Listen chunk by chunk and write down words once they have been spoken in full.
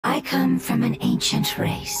I come from an ancient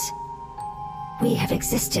race. We have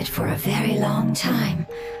existed for a very long time,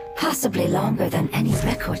 possibly longer than any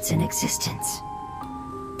records in existence.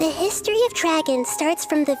 The history of dragons starts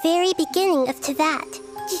from the very beginning of Teyvat.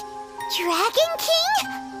 Dragon King?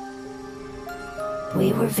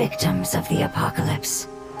 We were victims of the apocalypse.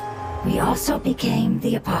 We also became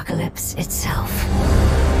the apocalypse itself.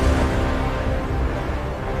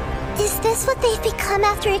 Is this what they've become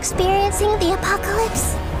after experiencing the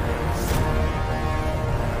apocalypse?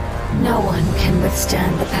 No one can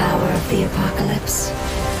withstand the power of the apocalypse.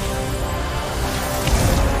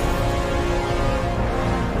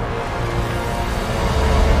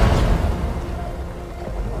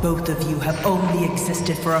 Both of you have only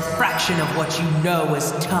existed for a fraction of what you know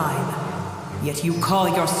as time. Yet you call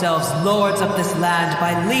yourselves lords of this land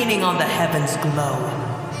by leaning on the heavens' glow.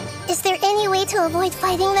 Is there any way to avoid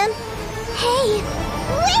fighting them? Hey,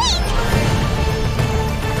 wait!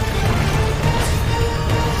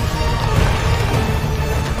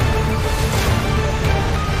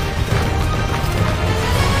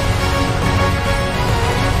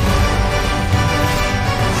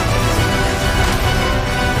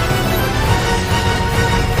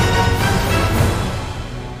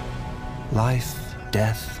 Life,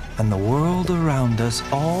 death, and the world around us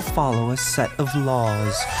all follow a set of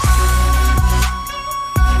laws.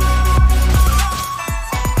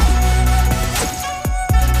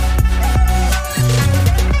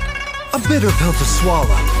 A bitter pill to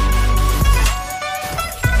swallow.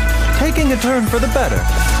 Taking a turn for the better.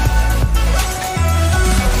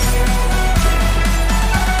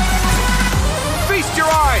 Feast your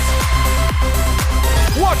eyes!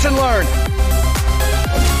 Watch and learn!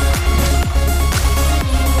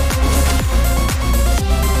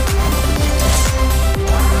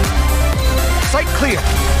 Sight clear!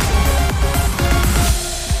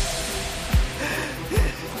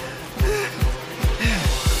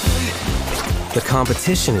 The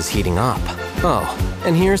competition is heating up. Oh,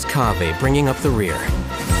 and here's Kaveh bringing up the rear.